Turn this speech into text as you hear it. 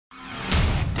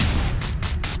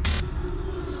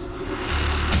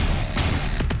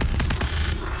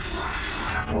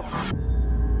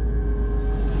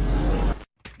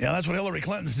Yeah, that's what Hillary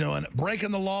Clinton's doing.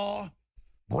 Breaking the law,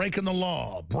 breaking the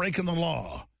law, breaking the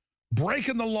law.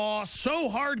 Breaking the law so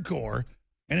hardcore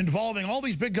and involving all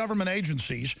these big government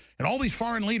agencies and all these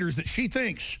foreign leaders that she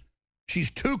thinks she's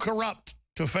too corrupt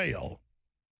to fail.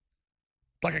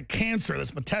 Like a cancer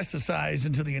that's metastasized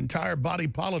into the entire body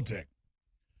politic.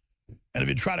 And if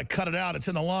you try to cut it out, it's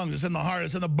in the lungs, it's in the heart,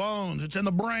 it's in the bones, it's in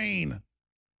the brain.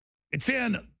 It's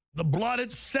in the blood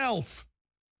itself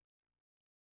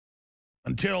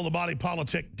until the body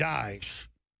politic dies.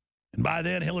 And by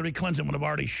then, Hillary Clinton would have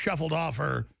already shuffled off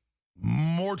her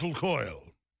mortal coil.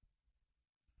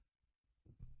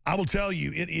 I will tell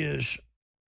you, it is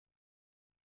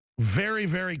very,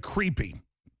 very creepy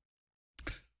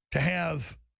to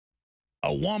have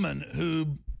a woman who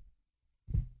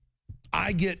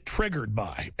I get triggered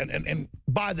by, and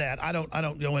by that I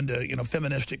don't go into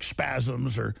feministic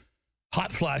spasms or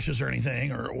hot flashes or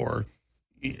anything,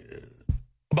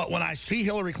 but when I see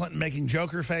Hillary Clinton making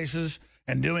Joker faces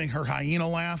and doing her hyena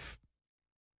laugh,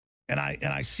 and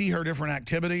I see her different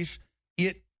activities,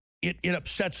 it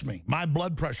upsets me. My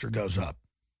blood pressure goes up.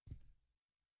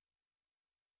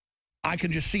 I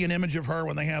can just see an image of her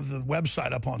when they have the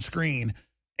website up on screen,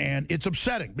 and it's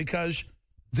upsetting because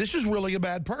this is really a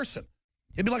bad person.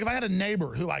 It'd be like if I had a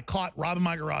neighbor who I caught robbing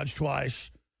my garage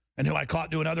twice and who I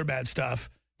caught doing other bad stuff.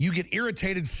 You get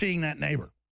irritated seeing that neighbor.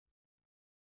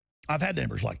 I've had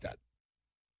neighbors like that.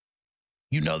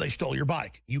 You know they stole your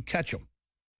bike. You catch them.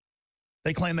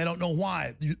 They claim they don't know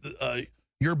why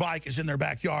your bike is in their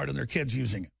backyard and their kid's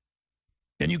using it.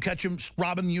 And you catch them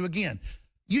robbing you again.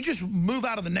 You just move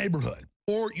out of the neighborhood.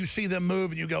 Or you see them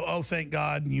move and you go, oh, thank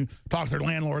God, and you talk to their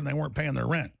landlord and they weren't paying their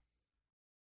rent.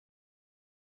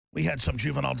 We had some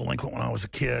juvenile delinquent when I was a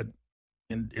kid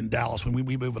in Dallas. When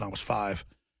we moved when I was 5.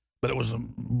 But it was a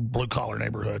blue-collar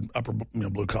neighborhood, upper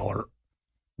blue-collar,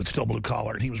 but still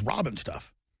blue-collar. And he was robbing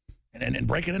stuff and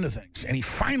breaking into things. And he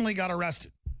finally got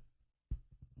arrested.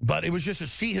 But it was just to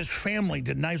see his family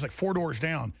deny. He was like 4 doors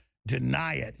down,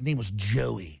 deny it. And he was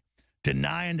Joey.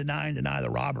 Deny the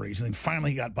robberies. And then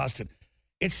finally he got busted.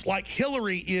 It's like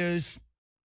Hillary is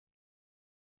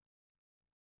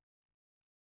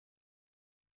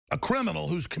a criminal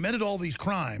who's committed all these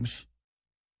crimes,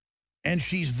 and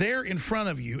she's there in front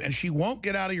of you, and she won't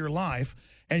get out of your life,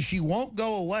 and she won't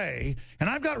go away. And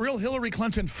I've got real Hillary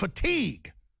Clinton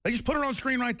fatigue. They just put her on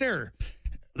screen right there.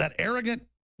 That arrogant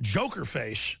Joker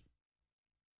face.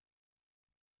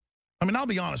 I mean, I'll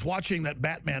be honest, watching that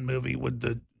Batman movie with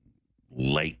the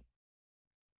late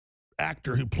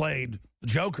actor who played the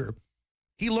Joker,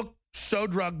 he looked so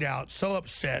drugged out, so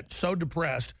upset, so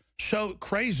depressed, so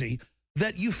crazy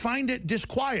that you find it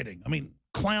disquieting. I mean,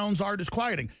 clowns are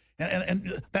disquieting.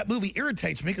 And that movie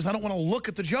irritates me because I don't want to look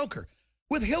at the Joker.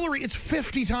 With Hillary, it's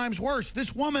 50 times worse.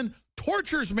 This woman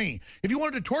tortures me. If you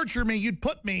wanted to torture me, you'd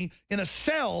put me in a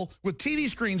cell with TV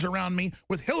screens around me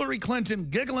with Hillary Clinton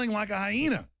giggling like a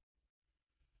hyena.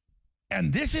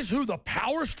 And this is who the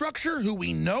power structure, who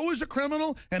we know is a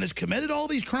criminal and has committed all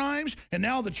these crimes, and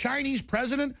now the Chinese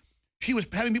president, she was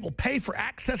having people pay for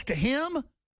access to him.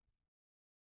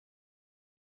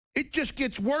 It just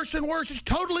gets worse and worse. It's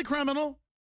totally criminal.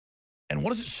 And what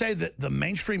does it say? That the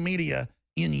mainstream media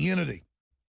in unity.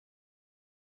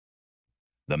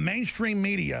 The mainstream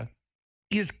media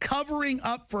is covering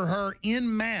up for her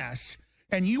en masse.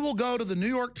 And you will go to the New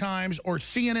York Times or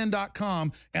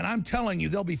CNN.com, and I'm telling you,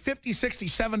 there'll be 50, 60,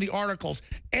 70 articles,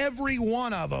 every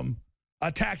one of them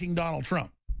attacking Donald Trump.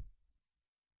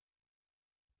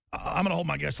 I'm going to hold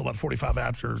my guest till about 45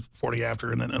 after, 40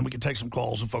 after, and then we can take some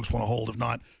calls if folks want to hold. If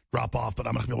not, drop off. But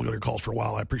I'm not going to be able to go to your calls for a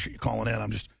while. I appreciate you calling in.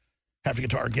 I'm just have to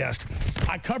get to our guest.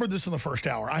 I covered this in the first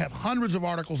hour. I have hundreds of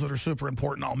articles that are super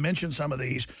important. I'll mention some of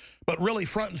these. But really,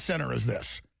 front and center is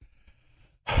this.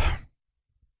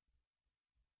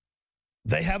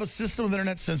 They have a system of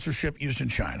internet censorship used in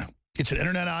China. It's an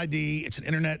internet ID. It's an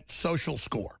internet social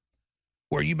score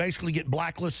where you basically get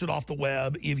blacklisted off the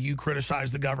web if you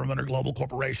criticize the government or global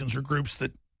corporations or groups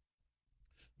that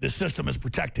this system is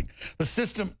protecting. The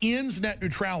system ends net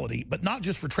neutrality, but not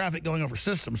just for traffic going over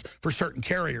systems for certain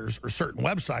carriers or certain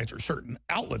websites or certain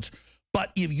outlets,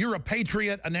 but if you're a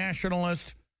patriot, a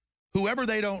nationalist, whoever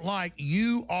they don't like,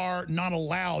 you are not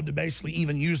allowed to basically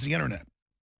even use the internet.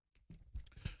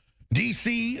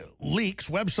 DC leaks,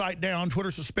 website down,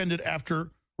 Twitter suspended after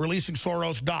releasing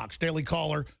Soros docs, Daily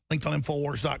Caller, linked on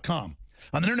Infowars.com.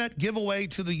 An internet giveaway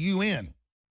to the UN.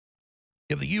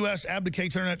 If the U.S.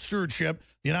 abdicates internet stewardship,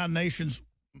 the United Nations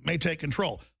may take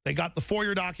control. They got the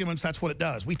FOIA documents. That's what it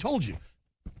does. We told you.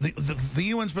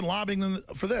 The UN's been lobbying them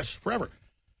for this forever.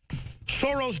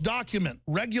 Soros document,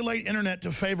 regulate internet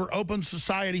to favor open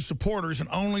society supporters and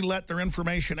only let their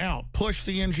information out. Push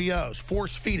the NGOs,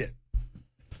 force feed it.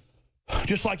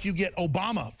 Just like you get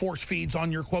Obama force feeds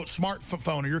on your, quote,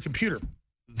 smartphone or your computer.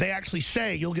 They actually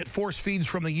say you'll get force feeds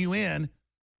from the UN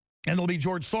and it'll be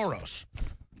George Soros.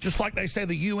 Just like they say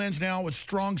the UN's now with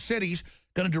strong cities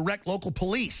going to direct local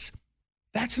police.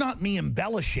 That's not me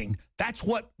embellishing. That's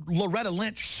what Loretta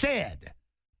Lynch said.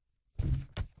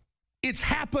 It's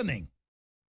happening.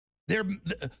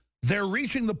 They're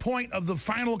reaching the point of the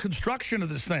final construction of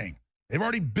this thing. They've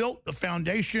already built the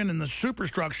foundation and the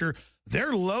superstructure.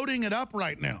 They're loading it up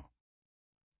right now.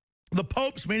 The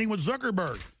Pope's meeting with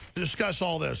Zuckerberg to discuss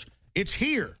all this. It's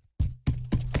here.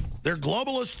 Their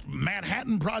globalist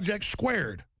Manhattan Project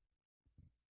squared.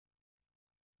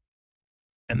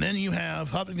 And then you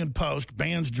have Huffington Post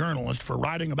bans journalist for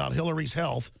writing about Hillary's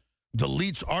health,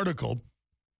 deletes article.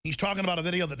 He's talking about a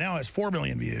video that now has 4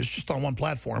 million views just on one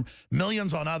platform,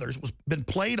 millions on others. It was been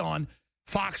played on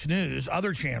Fox News,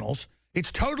 other channels.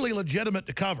 It's totally legitimate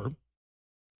to cover.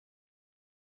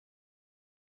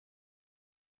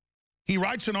 He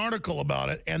writes an article about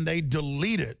it, and they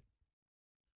delete it.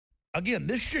 Again,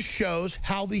 this just shows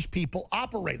how these people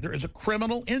operate. There is a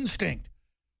criminal instinct,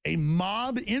 a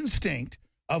mob instinct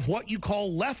of what you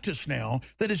call leftists now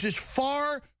that is just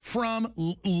far from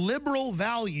liberal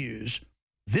values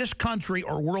this country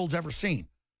or world's ever seen.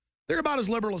 They're about as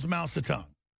liberal as Mao Zedong.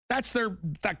 That's their,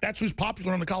 in fact, that's who's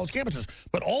popular on the college campuses.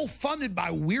 But all funded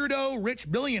by weirdo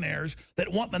rich billionaires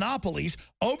that want monopolies,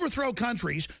 overthrow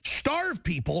countries, starve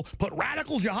people, put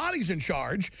radical jihadis in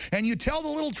charge, and you tell the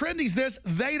little trendies this,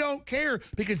 they don't care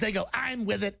because they go, I'm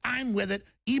with it,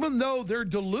 even though they're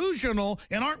delusional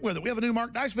and aren't with it. We have a new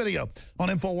Mark Dice video on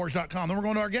Infowars.com. Then we're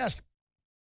going to our guest.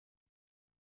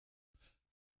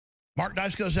 Mark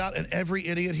Dice goes out, and every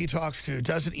idiot he talks to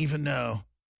doesn't even know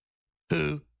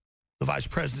who the vice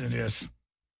president is.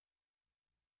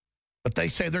 But they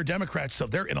say they're Democrats, so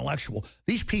they're intellectual.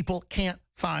 These people can't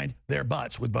find their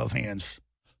butts with both hands.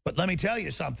 But let me tell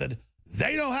you something.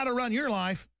 They know how to run your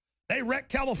life. They wreck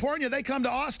California. They come to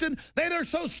Austin. They're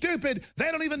so stupid,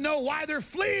 they don't even know why they're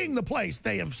fleeing the place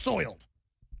they have soiled.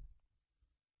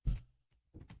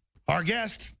 Our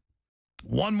guest,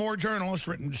 one more journalist,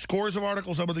 written scores of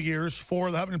articles over the years for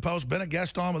the Huffington Post, been a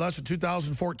guest on with us in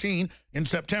 2014 in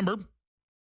September.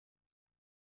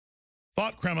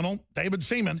 Thought criminal, David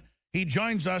Seaman. He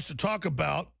joins us to talk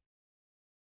about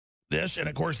this. And,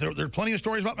 of course, there are plenty of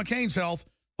stories about McCain's health,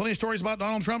 plenty of stories about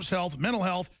Donald Trump's health, mental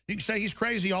health. You can say he's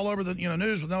crazy all over the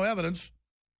news with no evidence.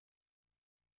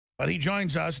 But he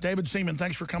joins us. David Seaman,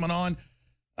 thanks for coming on.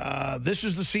 This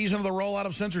is the season of the rollout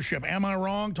of censorship. Am I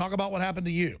wrong? Talk about what happened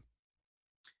to you.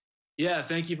 Yeah,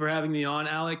 thank you for having me on,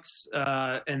 Alex.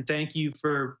 And thank you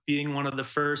for being one of the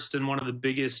first and one of the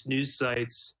biggest news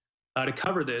sites to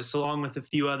cover this, along with a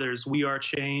few others. We Are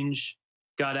Change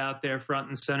got out there front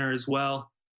and center as well.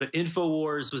 But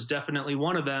InfoWars was definitely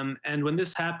one of them. And when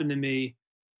this happened to me,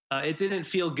 it didn't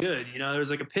feel good. There was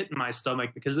like a pit in my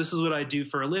stomach because this is what I do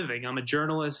for a living. I'm a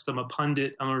journalist. I'm a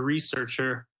pundit. I'm a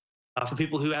researcher. For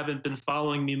people who haven't been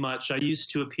following me much, I used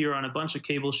to appear on a bunch of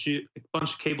cable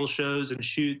shows and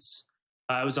shoots.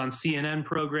 I was on CNN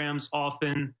programs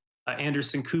often.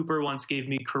 Anderson Cooper once gave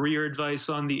me career advice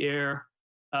on the air.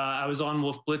 I was on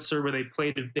Wolf Blitzer where they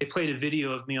played a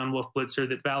video of me on Wolf Blitzer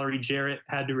that Valerie Jarrett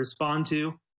had to respond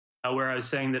to, where I was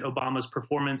saying that Obama's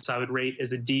performance I would rate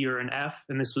as a D or an F,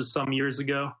 and this was some years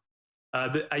ago.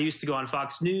 But I used to go on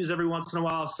Fox News every once in a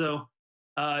while, so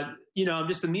I'm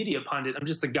just a media pundit. I'm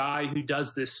just a guy who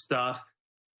does this stuff,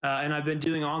 and I've been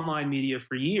doing online media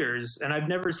for years, and I've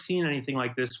never seen anything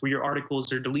like this where your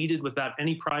articles are deleted without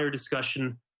any prior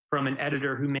discussion from an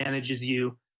editor who manages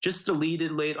you. Just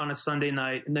deleted late on a Sunday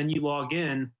night, and then you log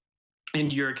in,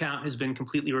 and your account has been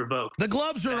completely revoked. The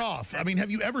gloves are off. I mean,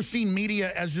 have you ever seen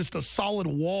media as just a solid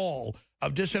wall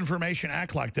of disinformation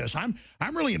act like this? I'm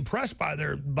really impressed by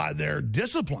their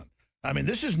discipline. I mean,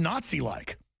 this is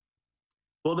Nazi-like.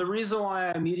 Well, the reason why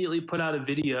I immediately put out a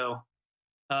video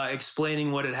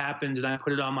explaining what had happened, and I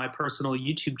put it on my personal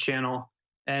YouTube channel,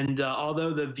 and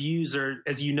although the views are,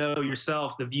 as you know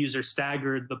yourself, the views are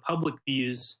staggered, the public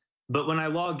views. But when I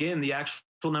log in, the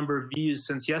actual number of views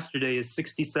since yesterday is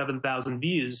 67,000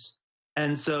 views.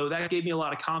 And so that gave me a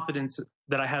lot of confidence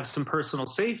that I have some personal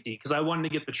safety because I wanted to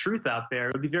get the truth out there.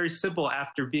 It would be very simple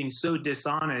after being so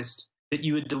dishonest that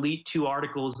you would delete 2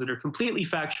 articles that are completely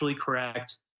factually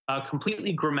correct,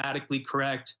 completely grammatically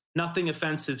correct, nothing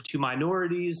offensive to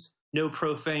minorities, no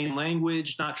profane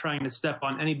language, not trying to step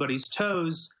on anybody's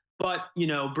toes, but,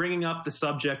 bringing up the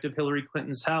subject of Hillary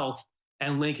Clinton's health.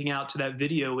 and linking out to that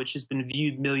video, which has been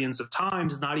viewed millions of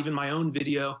times. It's not even my own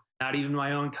video, not even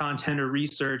my own content or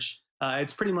research.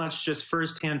 It's pretty much just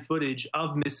firsthand footage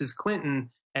of Mrs. Clinton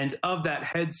and of that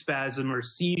head spasm or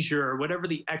seizure or whatever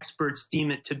the experts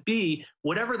deem it to be.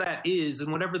 Whatever that is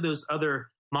and whatever those other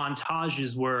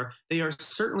montages were, they are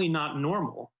certainly not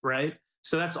normal, right?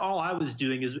 So that's all I was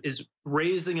doing is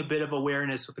raising a bit of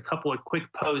awareness with a couple of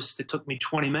quick posts that took me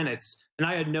 20 minutes. And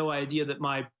I had no idea that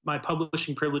my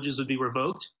publishing privileges would be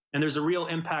revoked. And there's a real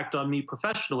impact on me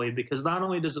professionally, because not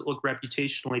only does it look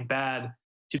reputationally bad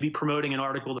to be promoting an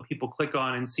article that people click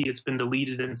on and see it's been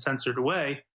deleted and censored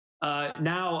away,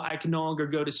 now I can no longer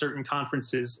go to certain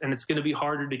conferences, and it's going to be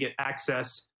harder to get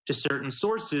access to certain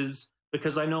sources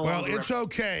because I no longer... Well, it's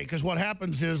okay, because what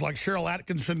happens is, like Cheryl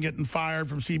Atkinson getting fired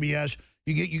from CBS,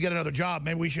 you get another job.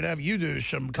 Maybe we should have you do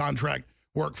some contract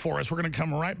work for us. We're going to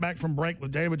come right back from break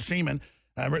with David Seaman.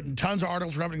 I've written tons of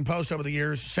articles for Huffington Post over the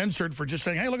years, censored for just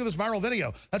saying, hey, look at this viral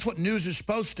video. That's what news is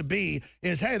supposed to be,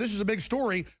 is, hey, this is a big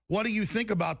story. What do you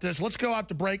think about this? Let's go out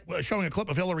to break showing a clip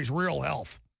of Hillary's real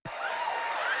health.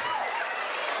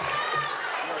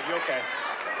 You okay?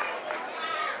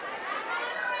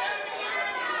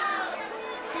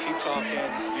 Keep talking. You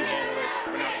handle it.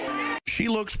 We're not going to... She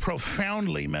looks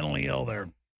profoundly mentally ill there.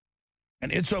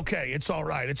 And it's okay. It's all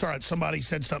right. It's all right. Somebody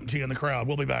said something to you in the crowd.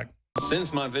 We'll be back.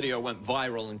 Since my video went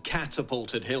viral and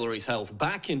catapulted Hillary's health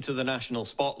back into the national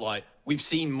spotlight, we've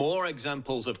seen more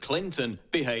examples of Clinton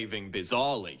behaving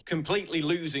bizarrely, completely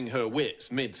losing her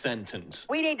wits mid-sentence.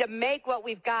 We need to make what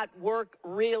we've got work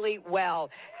really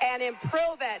well and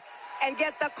improve it and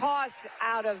get the costs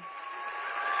out of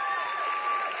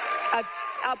an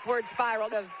upward spiral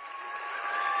of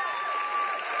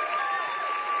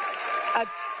an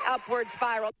upward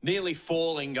spiral. Nearly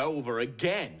falling over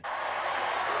again.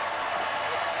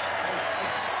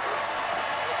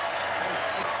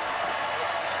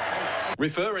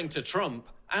 Referring to Trump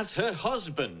as her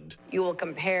husband. You will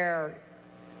compare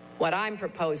what I'm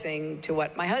proposing to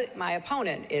what my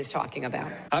opponent is talking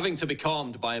about. Having to be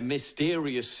calmed by a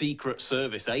mysterious Secret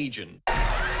Service agent.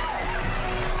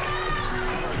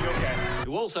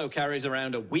 Who also carries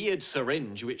around a weird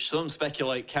syringe, which some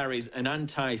speculate carries an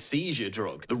anti-seizure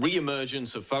drug. The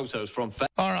re-emergence of photos from...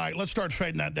 All right, let's start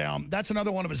fading that down. That's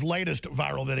another one of his latest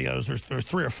viral videos. There's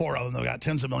 3 or 4 of them. They've got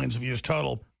tens of millions of views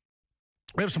total.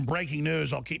 We have some breaking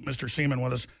news. I'll keep Mr. Seaman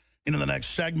with us into the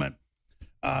next segment.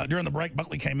 During the break,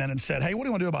 Buckley came in and said, hey, what do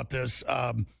you want to do about this?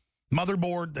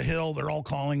 Motherboard, The Hill, they're all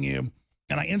calling you.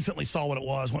 And I instantly saw what it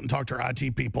was, went and talked to our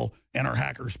IT people and our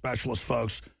hacker specialist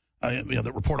folks,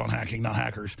 that report on hacking, not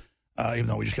hackers, even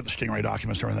though we just get the Stingray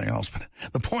documents and everything else. But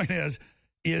the point is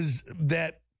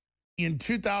that in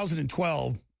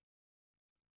 2012, it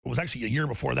was actually a year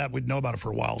before that, we'd know about it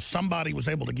for a while, somebody was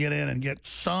able to get in and get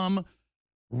some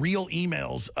real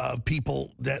emails of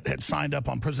people that had signed up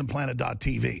on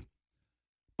prisonplanet.tv.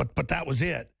 But that was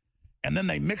it. And then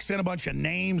they mixed in a bunch of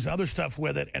names and other stuff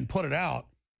with it and put it out.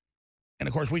 And,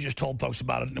 of course, we just told folks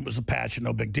about it, and it was a patch and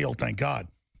no big deal, thank God.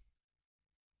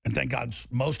 And thank God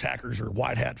most hackers are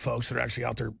white hat folks that are actually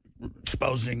out there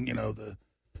exposing, the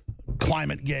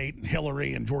climate gate and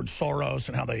Hillary and George Soros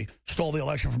and how they stole the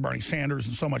election from Bernie Sanders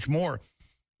and so much more.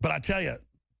 But I tell you,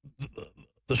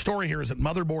 the story here is that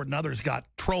Motherboard and others got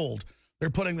trolled. They're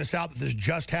putting this out that this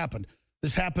just happened.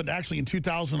 This happened actually in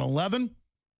 2011,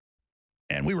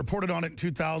 and we reported on it in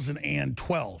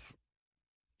 2012.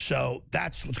 So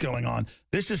that's what's going on.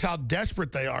 This is how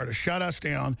desperate they are to shut us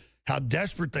down, how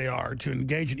desperate they are to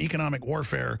engage in economic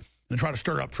warfare and try to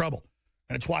stir up trouble.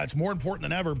 And it's why it's more important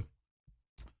than ever.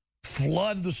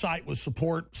 Flood the site with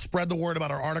support. Spread the word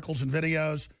about our articles and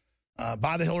videos.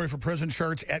 Buy the Hillary for Prison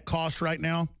shirts at cost right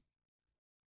now.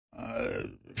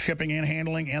 Shipping and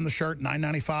handling and the shirt,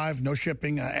 $9.95, no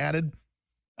shipping added.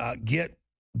 Get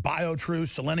BioTrue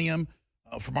Selenium.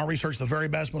 From our research, the very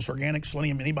best, most organic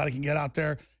selenium anybody can get out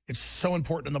there. It's so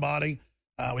important in the body.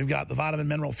 We've got the Vitamin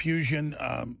Mineral Fusion,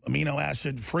 amino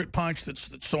acid fruit punch that's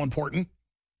so important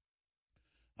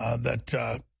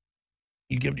that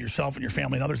you give to yourself and your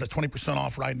family and others. That's 20%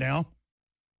 off right now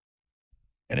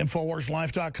at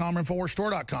InfoWarsLife.com or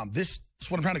InfoWarsStore.com. This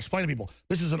is what I'm trying to explain to people.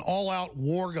 This is an all-out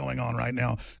war going on right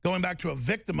now. Going back to a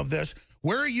victim of this,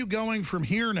 where are you going from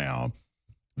here now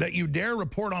that you dare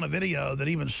report on a video that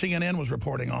even CNN was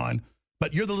reporting on,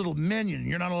 but you're the little minion.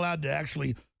 You're not allowed to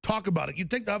actually talk about it. You'd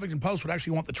think the Huffington Post would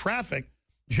actually want the traffic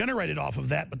generated off of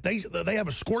that, but they have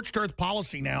a scorched earth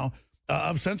policy now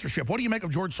of censorship. What do you make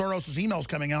of George Soros' emails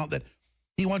coming out that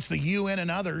he wants the UN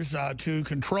and others to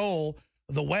control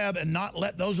the web and not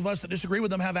let those of us that disagree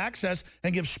with them have access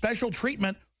and give special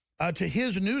treatment to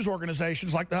his news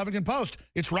organizations like the Huffington Post?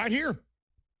 It's right here.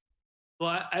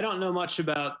 Well, I don't know much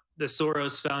about the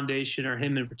Soros Foundation or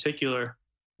him in particular,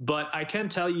 but I can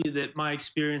tell you that my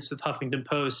experience with Huffington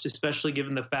Post, especially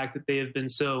given the fact that they have been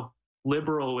so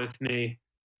liberal with me,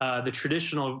 the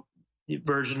traditional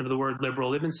version of the word liberal,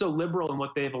 they've been so liberal in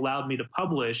what they've allowed me to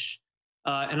publish.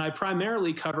 And I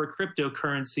primarily cover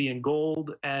cryptocurrency and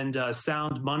gold and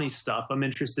sound money stuff. I'm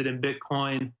interested in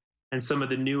Bitcoin and some of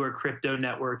the newer crypto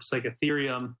networks like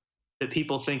Ethereum that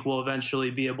people think will eventually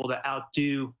be able to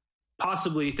outdo,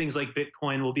 possibly things like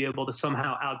Bitcoin will be able to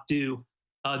somehow outdo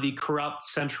the corrupt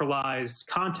centralized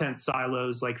content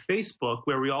silos like Facebook,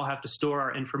 where we all have to store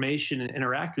our information and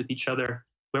interact with each other,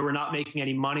 where we're not making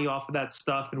any money off of that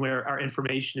stuff and where our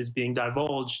information is being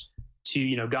divulged to,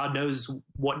 you know, God knows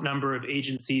what number of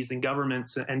agencies and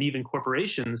governments and even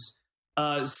corporations.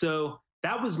 So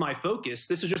that was my focus.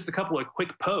 This was just a couple of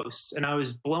quick posts, and I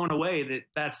was blown away that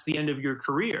that's the end of your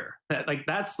career.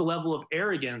 That's the level of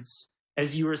arrogance.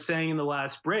 As you were saying in the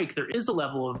last break, there is a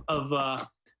level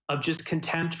of just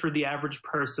contempt for the average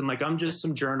person. Like, I'm just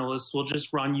some journalist. We'll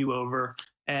just run you over,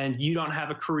 and you don't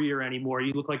have a career anymore.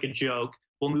 You look like a joke.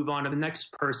 We'll move on to the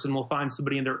next person. We'll find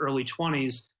somebody in their early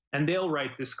 20s, and they'll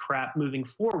write this crap moving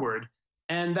forward.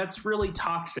 And that's really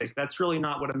toxic. That's really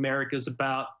not what America's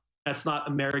about. That's not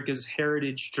America's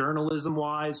heritage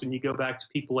journalism-wise. When you go back to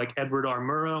people like Edward R.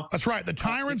 Murrow. That's right. The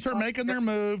tyrants are making their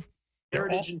move.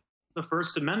 Heritage in the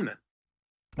First Amendment.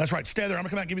 That's right. Stay there. I'm going to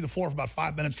come out and give you the floor for about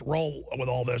 5 minutes to roll with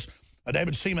all this.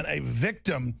 David Seaman, a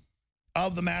victim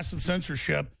of the massive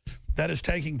censorship that is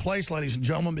taking place, ladies and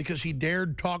gentlemen, because he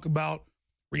dared talk about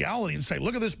reality and say,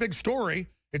 look at this big story.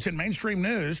 It's in mainstream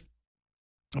news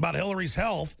about Hillary's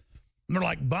health. And they're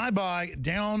like, bye-bye,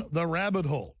 down the rabbit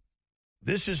hole.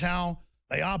 This is how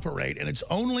they operate, and it's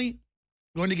only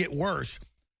going to get worse.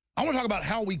 I want to talk about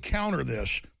how we counter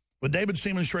this with David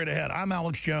Seaman straight ahead. I'm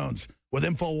Alex Jones with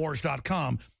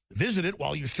Infowars.com. Visit it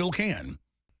while you still can.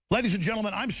 Ladies and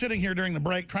gentlemen, I'm sitting here during the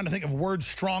break trying to think of words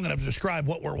strong enough to describe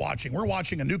what we're watching. We're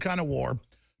watching a new kind of war,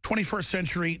 21st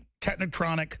century,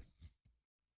 technotronic,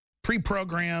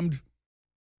 pre-programmed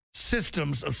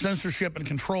systems of censorship and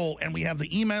control, and we have the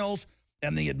emails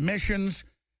and the admissions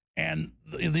and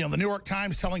the New York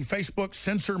Times telling Facebook,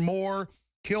 censor more,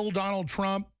 kill Donald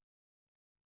Trump.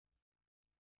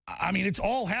 I mean, it's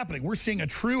all happening. We're seeing a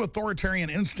true authoritarian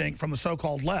instinct from the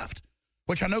so-called left,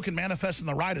 which I know can manifest in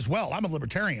the right as well. I'm a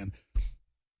libertarian.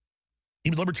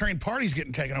 Even the Libertarian Party's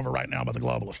getting taken over right now by the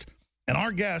globalists. And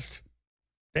our guest,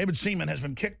 David Seaman, has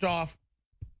been kicked off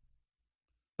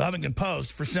the Huffington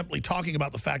Post for simply talking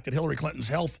about the fact that Hillary Clinton's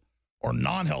health or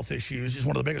non-health issues is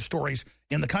one of the biggest stories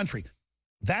in the country.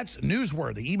 That's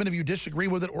newsworthy, even if you disagree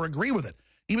with it or agree with it.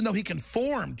 Even though he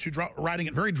conformed to writing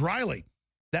it very dryly,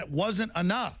 that wasn't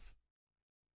enough.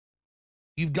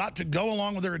 You've got to go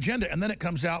along with their agenda. And then it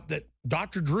comes out that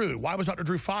Dr. Drew, why was Dr.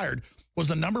 Drew fired, was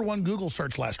the #1 Google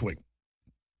search last week.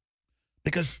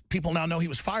 Because people now know he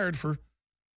was fired for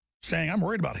saying, I'm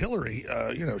worried about Hillary.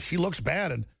 You know, she looks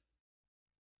bad, and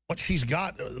what she's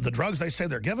got, the drugs they say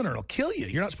they're giving her, will kill you.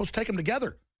 You're not supposed to take them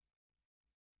together.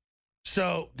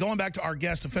 So going back to our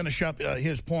guest to finish up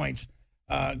his points,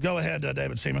 go ahead,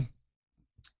 David Seaman.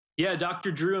 Yeah,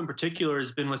 Dr. Drew in particular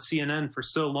has been with CNN for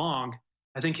so long.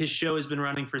 I think his show has been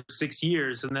running for 6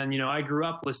 years. And then, you know, I grew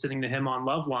up listening to him on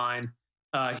Loveline.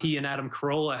 He and Adam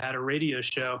Carolla had a radio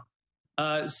show.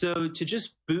 So to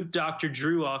just boot Dr.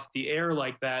 Drew off the air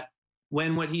like that,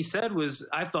 when what he said was,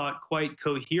 I thought, quite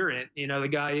coherent. You know, the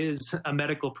guy is a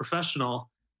medical professional.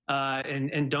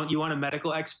 And don't you want a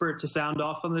medical expert to sound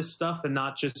off on this stuff and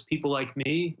not just people like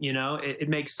me? You know, it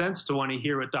makes sense to want to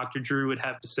hear what Dr. Drew would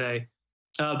have to say.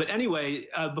 But anyway,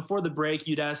 before the break,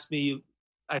 you'd asked me,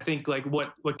 I think, like,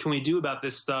 what can we do about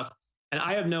this stuff? And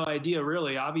I have no idea,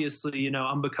 really. Obviously, you know,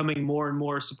 I'm becoming more and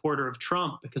more a supporter of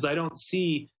Trump because I don't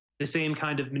see the same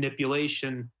kind of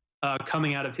manipulation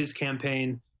coming out of his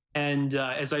campaign. And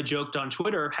as I joked on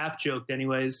Twitter, half joked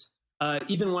anyways,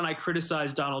 even when I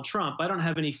criticize Donald Trump, I don't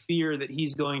have any fear that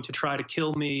he's going to try to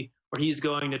kill me or he's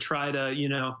going to try to, you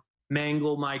know,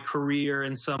 mangle my career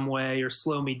in some way or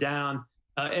slow me down.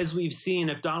 As we've seen,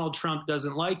 if Donald Trump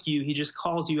doesn't like you, he just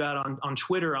calls you out on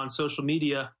Twitter, on social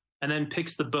media, and then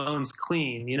picks the bones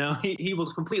clean. You know, he will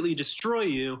completely destroy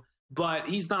you, but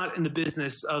he's not in the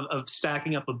business of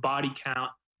stacking up a body count.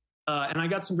 And I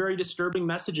got some very disturbing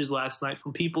messages last night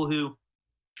from people who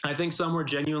I think some were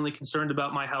genuinely concerned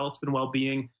about my health and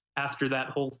well-being after that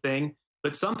whole thing.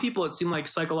 But some people, it seemed like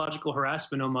psychological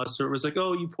harassment almost. So it was like,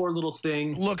 oh, you poor little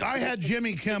thing. Look, I had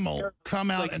Jimmy Kimmel come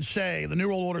out and say the New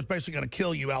World Order is basically going to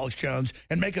kill you, Alex Jones,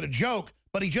 and make it a joke.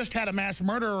 But he just had a mass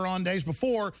murderer on days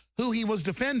before who he was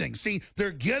defending. See, they're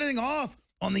getting off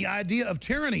on the idea of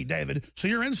tyranny, David. So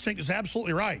your instinct is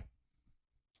absolutely right.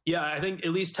 Yeah, I think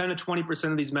at least 10 to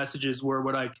 20% of these messages were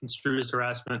what I construe as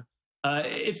harassment.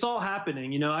 It's all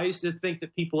happening. You know, I used to think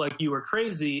that people like you were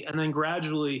crazy, and then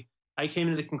gradually I came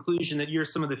to the conclusion that you're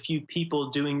some of the few people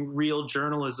doing real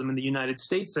journalism in the United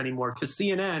States anymore. Because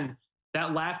CNN,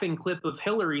 that laughing clip of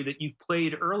Hillary that you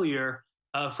played earlier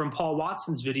from Paul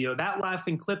Watson's video, that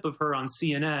laughing clip of her on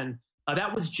CNN,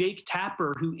 that was Jake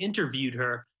Tapper who interviewed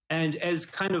her. And as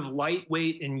kind of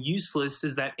lightweight and useless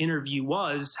as that interview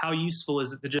was, how useful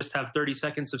is it to just have 30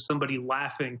 seconds of somebody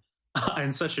laughing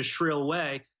in such a shrill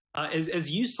way?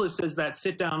 As useless as that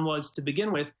sit down was to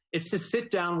begin with, it's to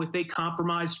sit down with a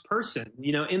compromised person.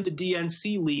 You know, in the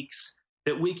DNC leaks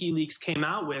that WikiLeaks came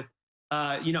out with,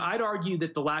 you know, I'd argue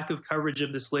that the lack of coverage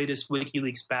of this latest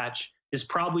WikiLeaks batch is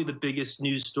probably the biggest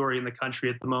news story in the country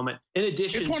at the moment. In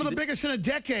addition, it's one of the biggest in a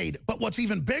decade. But what's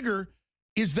even bigger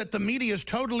is that the media is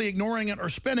totally ignoring it or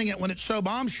spinning it when it's so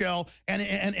bombshell,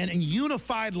 and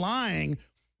unified lying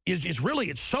is really,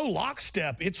 it's so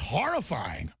lockstep. It's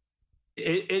horrifying.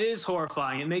 It is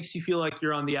horrifying. It makes you feel like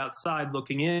you're on the outside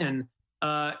looking in.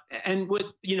 And with,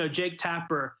 you know, Jake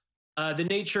Tapper, the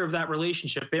nature of that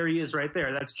relationship, there he is right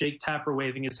there. That's Jake Tapper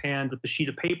waving his hand with the sheet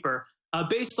of paper.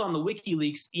 Based on the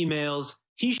WikiLeaks emails,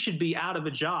 he should be out of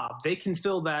a job. They can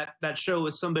fill that show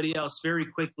with somebody else very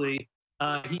quickly.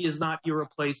 He is not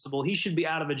irreplaceable. He should be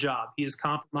out of a job. He is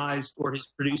compromised, or his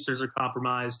producers are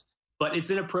compromised. But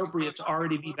it's inappropriate to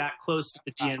already be that close with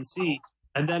the DNC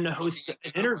and then to host an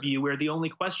interview where the only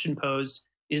question posed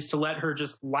is to let her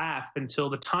just laugh until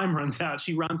the time runs out.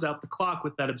 She runs out the clock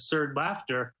with that absurd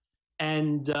laughter.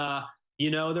 And,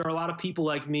 you know, there are a lot of people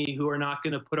like me who are not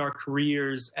going to put our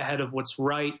careers ahead of what's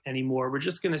right anymore. We're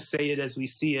just going to say it as we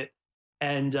see it.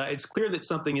 And it's clear that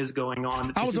something is going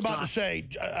on. I was about to say,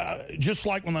 just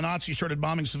like when the Nazis started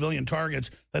bombing civilian targets,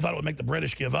 they thought it would make the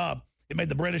British give up. It made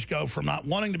the British go from not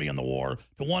wanting to be in the war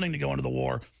to wanting to go into the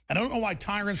war. And I don't know why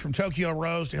tyrants from Tokyo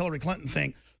Rose to Hillary Clinton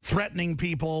think threatening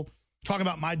people, talking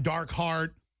about my dark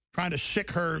heart, trying to sick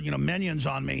her, you know, minions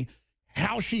on me,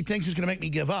 how she thinks is going to make me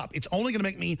give up. It's only going to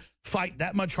make me fight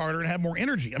that much harder and have more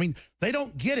energy. I mean, they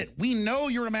don't get it. We know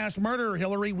you're a mass murderer,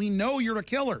 Hillary. We know you're a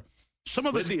killer. Some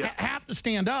of us have to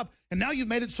stand up, and now you've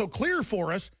made it so clear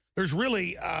for us. There's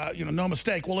really, you know, no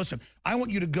mistake. Well, listen, I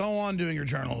want you to go on doing your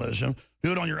journalism,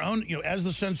 do it on your own, you know, as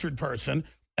the censored person,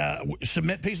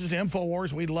 submit pieces to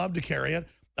InfoWars. We'd love to carry it.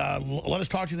 Let us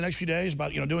talk to you the next few days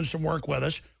about, you know, doing some work with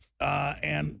us.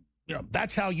 And, you know,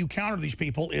 that's how you counter these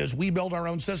people is we build our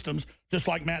own systems, just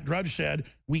like Matt Drudge said.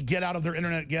 We get out of their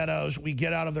internet ghettos. We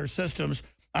get out of their systems.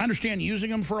 I understand using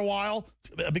them for a while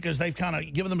because they've kind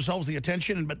of given themselves the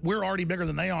attention, but we're already bigger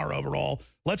than they are overall.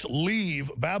 Let's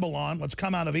leave Babylon. Let's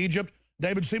come out of Egypt.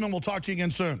 David Seaman, we'll talk to you again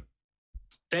soon.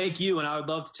 Thank you, and I would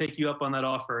love to take you up on that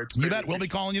offer. You bet. We'll be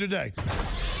calling you today.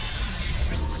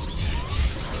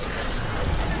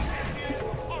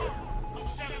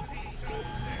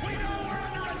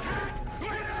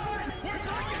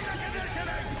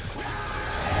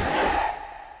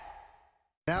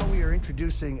 Now we are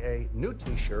introducing a new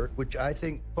T-shirt, which I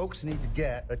think folks need to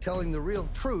get, telling the real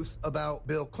truth about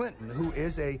Bill Clinton, who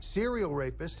is a serial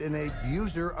rapist and a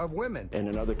user of women. In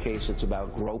another case, it's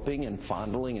about groping and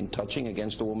fondling and touching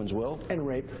against a woman's will. And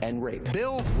rape. And rape.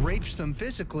 Bill rapes them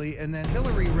physically, and then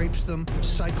Hillary rapes them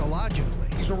psychologically.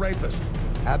 He's a rapist.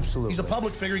 Absolutely. He's a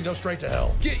public figure. He can go straight to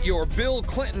hell. Get your Bill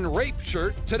Clinton rape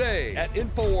shirt today at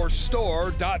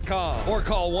InfoWarsStore.com or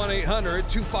call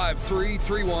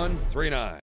 1-800-253-3139.